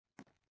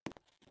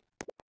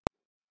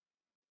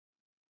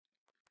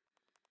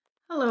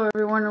Hello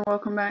everyone and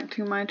welcome back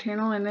to my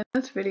channel, and in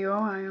this video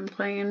I am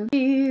playing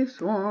Bee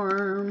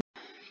Swarm.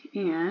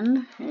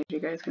 And as you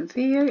guys can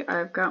see,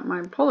 I've got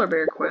my polar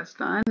bear quest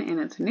done and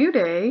it's a new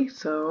day,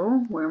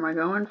 so where am I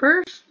going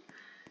first?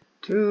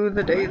 To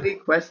the daily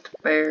quest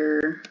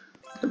bear,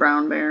 the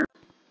brown bear,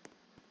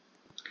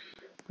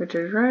 which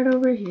is right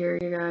over here,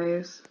 you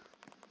guys.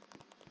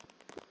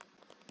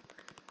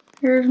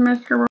 Here's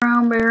Mr.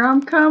 Brown Bear.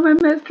 I'm coming,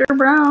 Mr.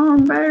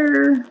 Brown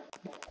Bear.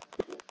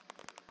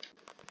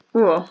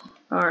 Cool.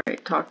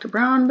 Alright, talk to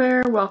Brown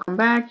Bear. Welcome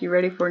back. You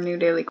ready for a new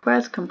daily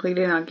quest?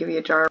 Completed and I'll give you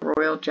a jar of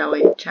royal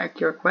jelly.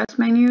 Check your quest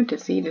menu to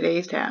see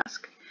today's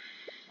task.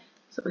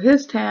 So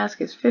his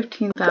task is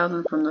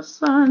 15,000 from the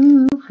sunflower.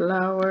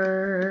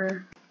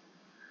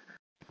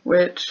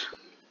 Which,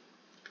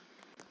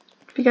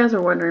 if you guys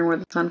are wondering where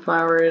the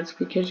sunflower is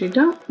because you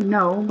don't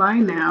know by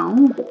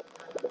now,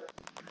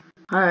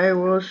 I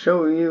will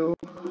show you.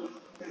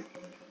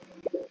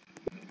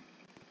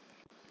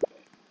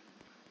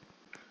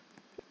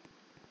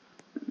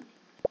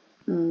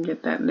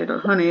 Get that little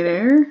honey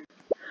there.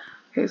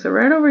 Okay, so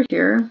right over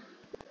here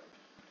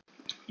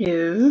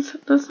is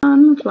the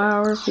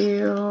sunflower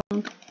field.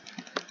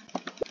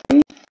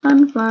 Okay,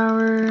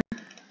 sunflower.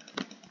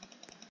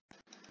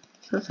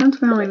 So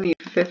since we only need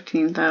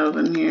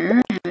 15,000 here,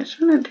 and it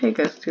shouldn't take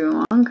us too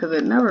long because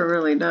it never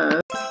really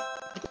does.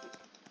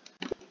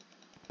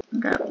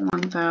 Got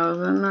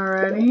 1,000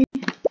 already.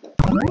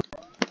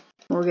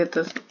 We'll get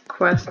this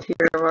quest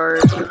here of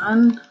ours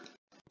done.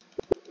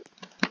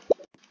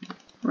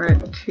 We're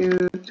at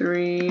 2,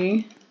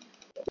 3.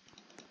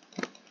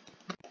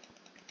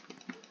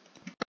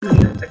 I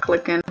have to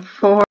click in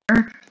 4.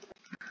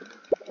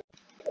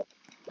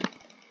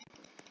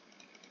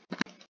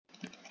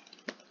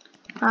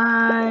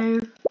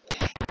 5.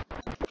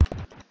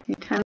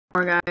 Need 10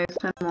 more, guys.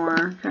 10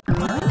 more.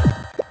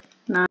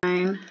 10,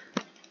 9.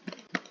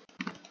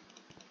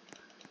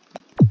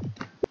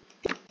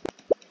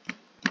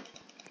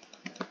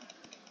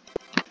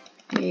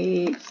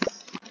 8.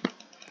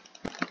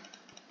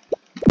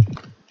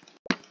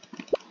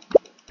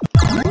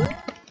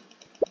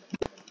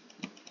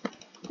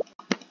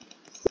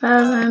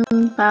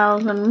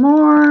 7,000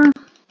 more.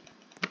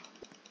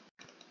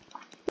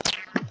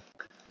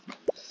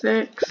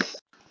 6.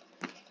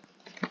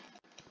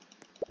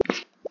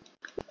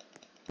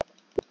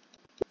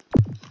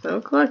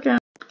 'Still clicking.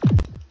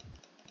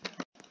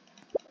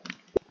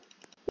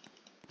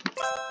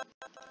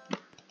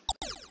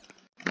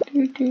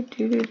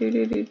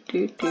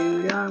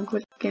 I'm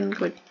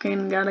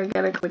clicking, gotta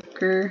get a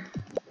clicker.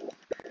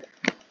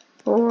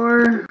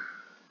 4.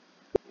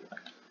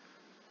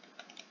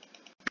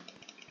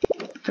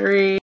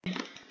 3.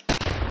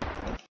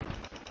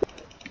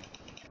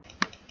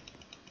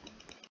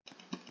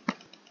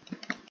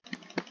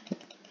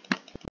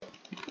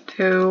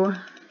 2.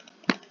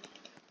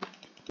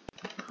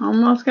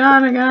 Almost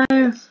got it,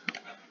 guys.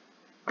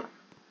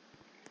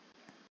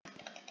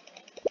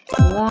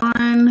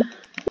 1.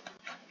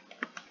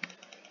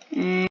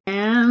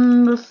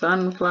 And the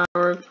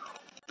sunflower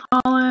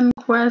pollen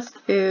quest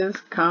is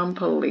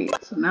complete.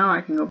 So now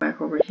I can go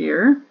back over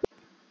here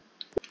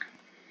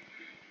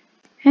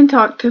and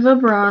talk to the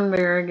brown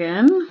bear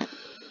again.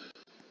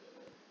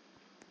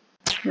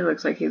 He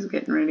looks like he's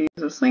getting ready to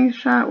use a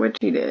slingshot, which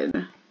he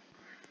did.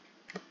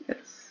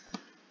 Yes.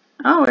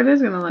 Oh, it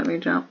is going to let me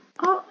jump.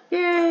 Oh,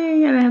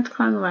 yay! I didn't have to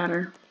climb the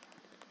ladder.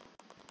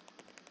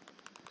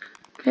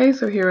 Okay,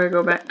 so here I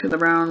go back to the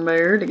brown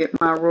bear to get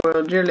my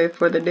royal jelly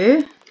for the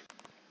day.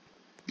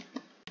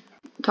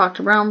 Talk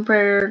to brown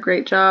bear.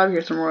 Great job.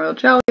 Here's some royal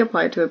jelly.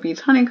 Apply it to a bee's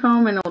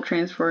honeycomb and it will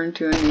transfer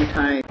into a new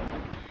type.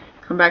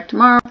 Come back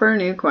tomorrow for a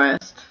new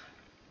quest.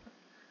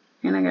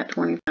 And I got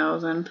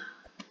 20,000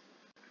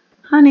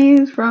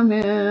 honeys from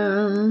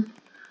him.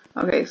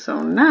 Okay,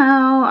 so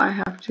now I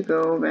have to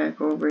go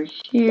back over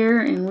here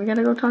and we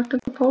gotta go talk to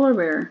the polar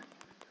bear.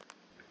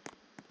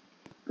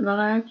 But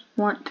I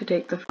want to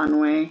take the fun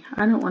way.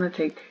 I don't want to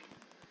take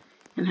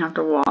and have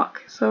to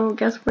walk. So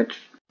guess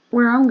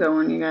where I'm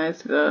going, you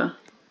guys, to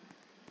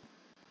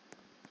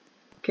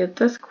get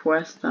this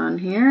quest done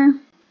here.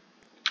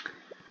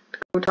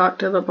 Go talk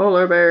to the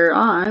polar bear.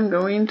 I'm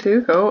going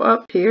to go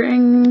up here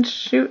and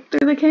shoot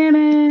through the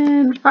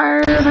cannon.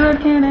 Fire the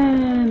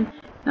cannon.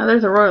 Now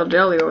there's a royal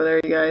jelly over there,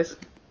 you guys.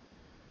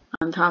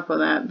 On top of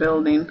that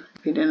building,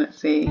 if you didn't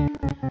see.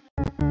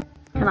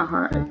 Kind of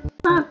hard.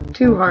 Not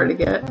too hard to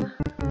get.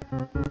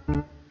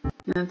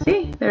 And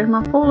see, there's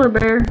my polar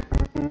bear.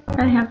 I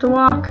didn't have to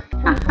walk.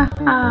 Ha ha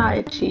ha,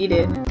 I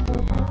cheated.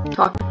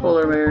 Talk to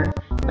polar bear.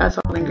 That's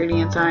all the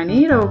ingredients I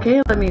need.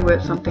 Okay, let me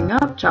whip something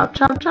up. Chop,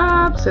 chop,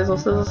 chop. Sizzle,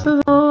 sizzle,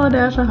 sizzle. A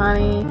dash of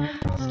honey.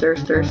 Stir,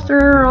 stir,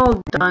 stir. All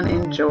done.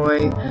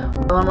 Enjoy.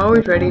 Well, I'm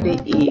always ready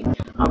to eat.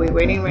 I'll be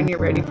waiting when you're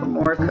ready for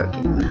more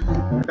cooking.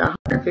 I got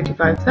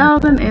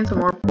 155,000 and some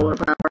more polar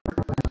power.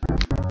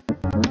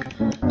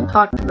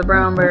 talk to the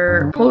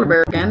polar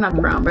bear again, not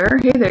the brown bear.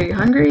 Hey there, you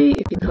hungry?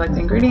 If you collect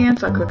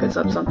ingredients, I'll cook us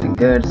up something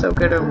good, so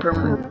good it'll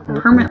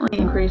permanently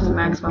increase the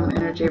maximum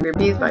energy of your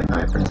bees by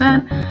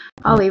 5%.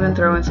 I'll even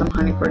throw in some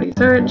honey for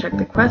dessert. Check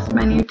the quest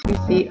menu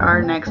to see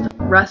our next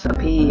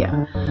recipe.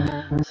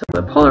 So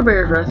the polar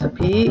bear's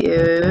recipe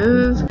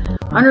is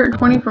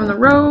 120 from the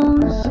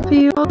rose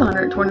field,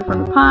 120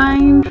 from the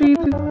pine tree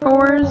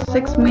forest,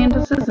 6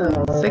 mantises, and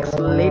 6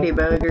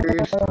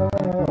 ladybuggers.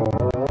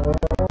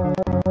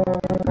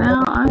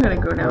 Now I'm gonna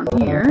go down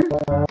here.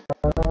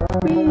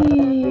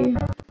 Whee!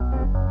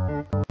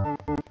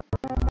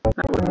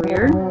 That was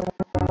weird.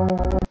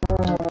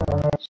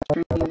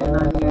 Strange and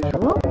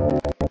unusual.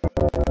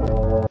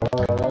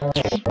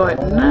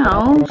 But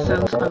now,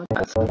 since I've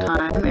got some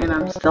time, and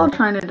I'm still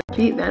trying to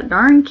defeat that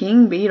darn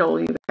king beetle,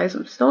 you guys,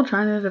 I'm still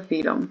trying to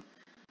defeat him.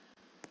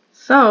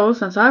 So,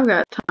 since I've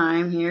got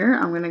time here,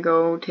 I'm going to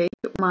go take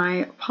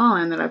my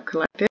pollen that I've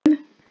collected, and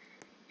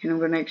I'm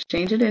going to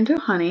exchange it into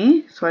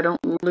honey, so I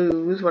don't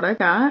lose what I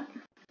got.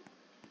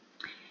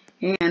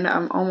 And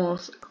I'm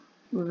almost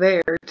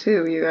there,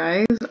 too, you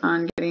guys,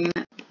 on getting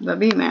the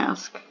bee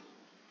mask.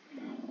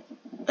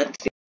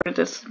 Let's see where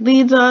this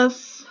leads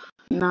us.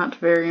 Not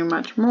very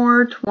much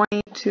more.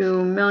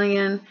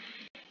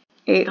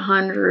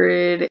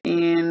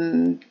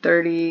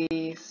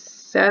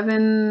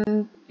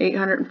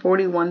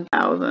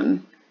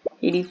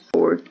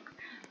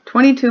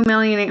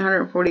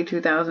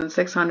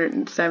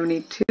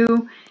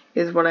 22,842,672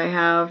 is what I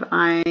have.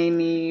 I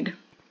need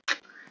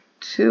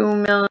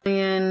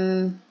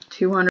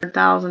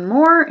 2,200,000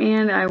 more,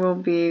 and I will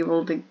be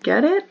able to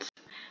get it.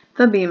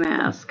 The bee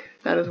mask.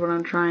 That is what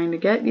I'm trying to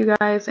get, you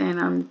guys, and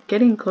I'm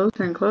getting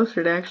closer and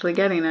closer to actually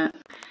getting it.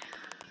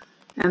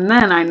 And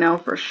then I know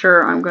for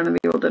sure I'm going to be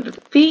able to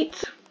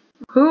defeat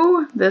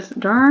who? This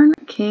darn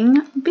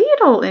king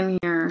beetle in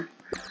here.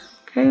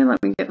 Okay,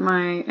 let me get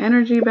my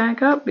energy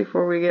back up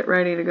before we get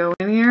ready to go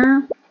in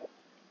here.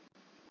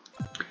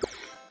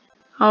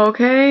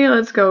 Okay,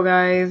 let's go,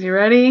 guys. You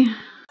ready?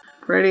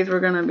 Ready as we're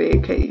going to be.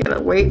 Okay, you got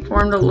to wait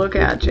for him to look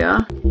at you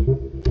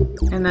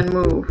and then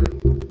move.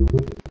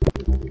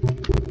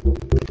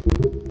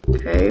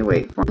 Okay,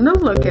 wait for him to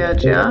look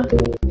at you,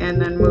 and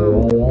then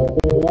move.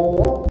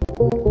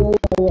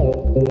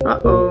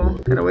 Uh-oh,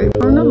 gotta wait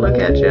for him to look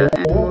at you,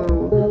 and move.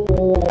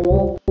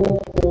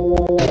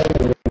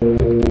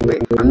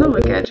 Wait for him to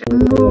look at you,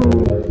 and move.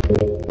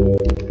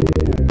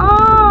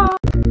 Oh!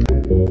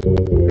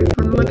 Wait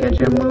for him to look at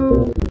you, and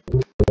move.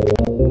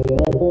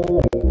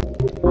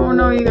 Oh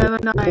no, you guys are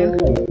dying.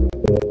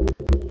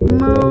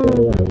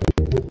 Move.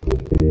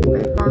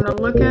 Wait for him to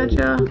look at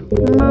you,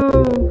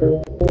 move.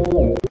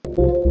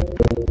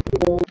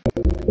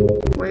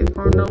 Wait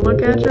for him to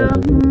look at you.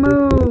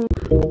 Move.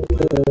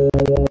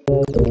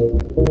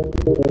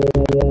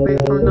 Wait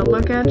for him to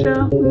look at you.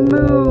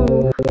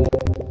 Move.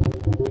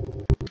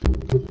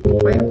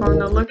 Wait for him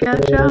to look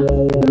at you.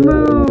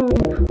 Move.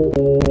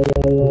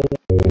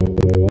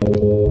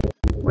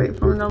 Wait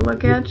for him to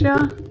look at you.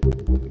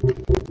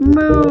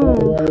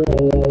 Move.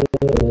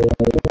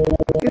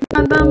 He's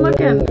not done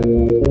looking.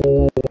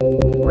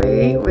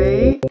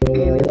 Wait.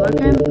 And he's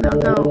looking. Now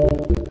go.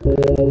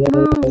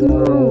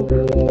 Move.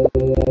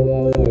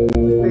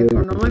 Wait for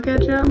him to look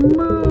at you.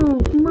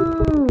 Move.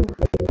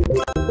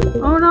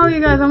 Oh no, you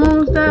guys, I'm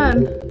almost dead.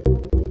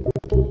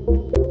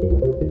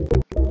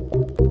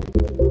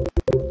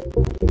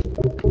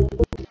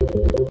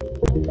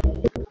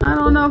 I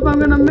don't know if I'm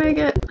gonna make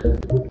it.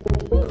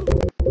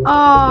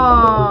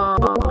 Oh,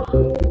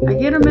 I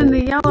get him in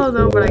the yellow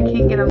though, but I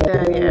can't get him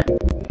dead yet.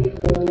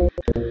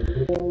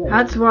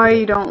 That's why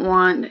you don't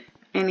want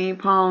any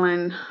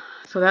pollen.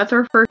 So that's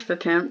our first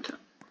attempt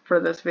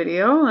for this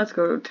video. Let's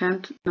go to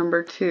attempt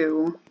number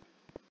 2.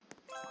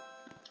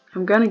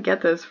 I'm gonna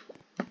get this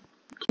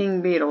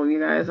king beetle, you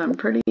guys. I'm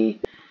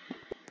pretty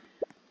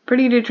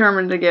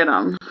determined to get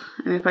him.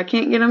 And if I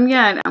can't get him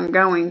yet, I'm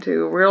going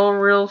to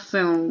real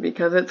soon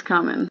because it's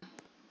coming.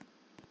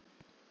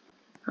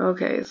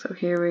 Okay, so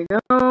here we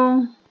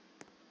go.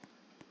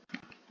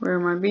 Where are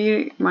my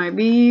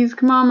bees?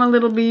 Come on, my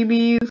little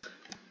bees.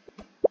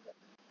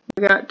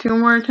 We got 2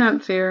 more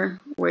attempts here.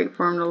 Wait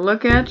for him to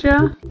look at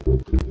you.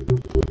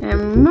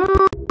 And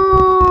move!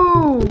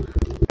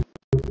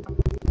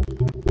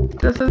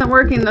 This isn't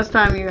working this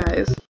time, you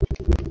guys.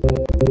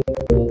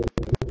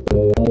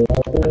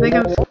 I think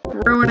I'm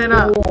screwing it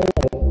up.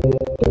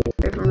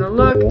 Wait for him to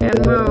look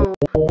and move.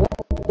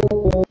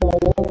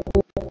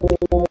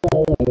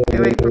 Okay,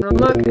 wait for him to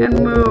look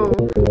and move.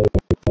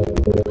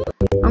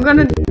 I'm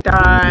gonna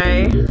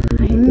die.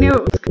 I knew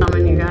it was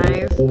coming, you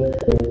guys.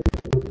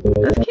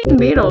 This king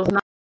beetle is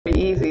not very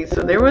easy.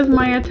 So there was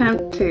my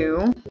attempt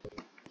 2.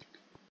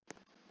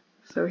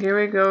 So here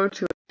we go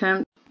to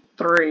attempt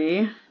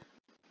 3.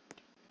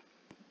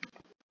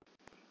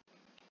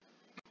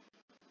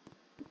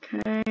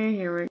 Okay,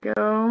 here we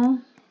go.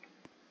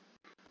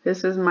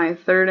 This is my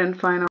 3rd and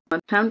final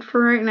attempt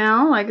for right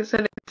now. Like I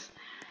said,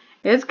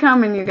 It's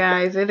coming, you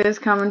guys. It is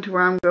coming to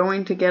where I'm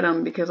going to get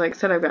them because, like I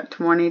said, I've got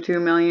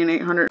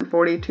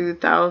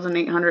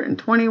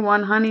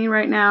 22,842,821 honey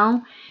right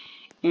now.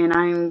 And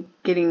I'm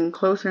getting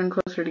closer and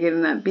closer to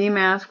getting that bee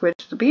mask,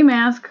 which the bee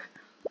mask,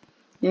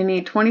 you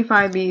need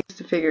 25 bees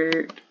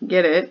to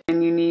get it,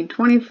 and you need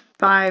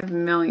 25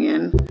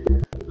 million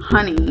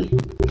honey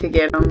to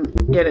get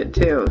it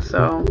too.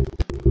 So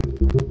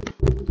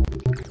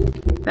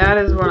that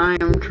is what I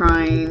am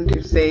trying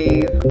to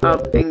save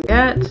up and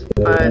get,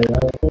 but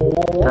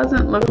it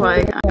doesn't look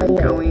like I'm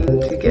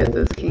going to get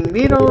this king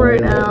beetle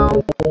right now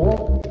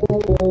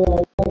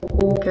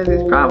because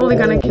he's probably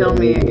going to kill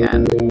me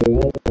again.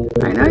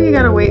 I know you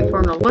gotta wait for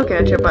him to look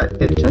at you, but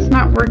it's just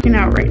not working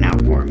out right now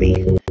for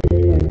me.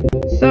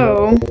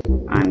 So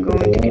I'm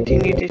going to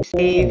continue to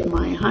save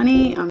my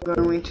honey. I'm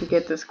going to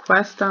get this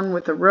quest done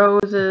with the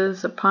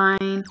roses, the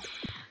pine,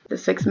 the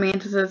 6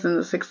 mantises, and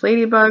the 6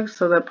 ladybugs,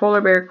 so the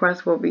polar bear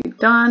quest will be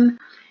done.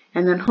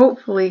 And then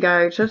hopefully,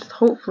 guys, just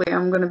hopefully,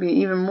 I'm going to be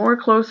even more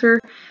closer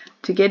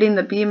to getting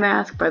the bee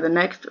mask by the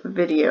next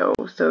video.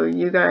 So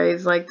you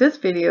guys like this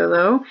video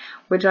though,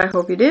 which I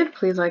hope you did.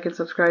 Please like and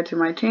subscribe to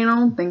my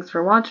channel. Thanks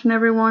for watching,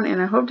 everyone, and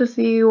I hope to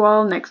see you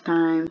all next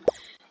time.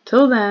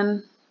 Till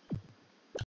then.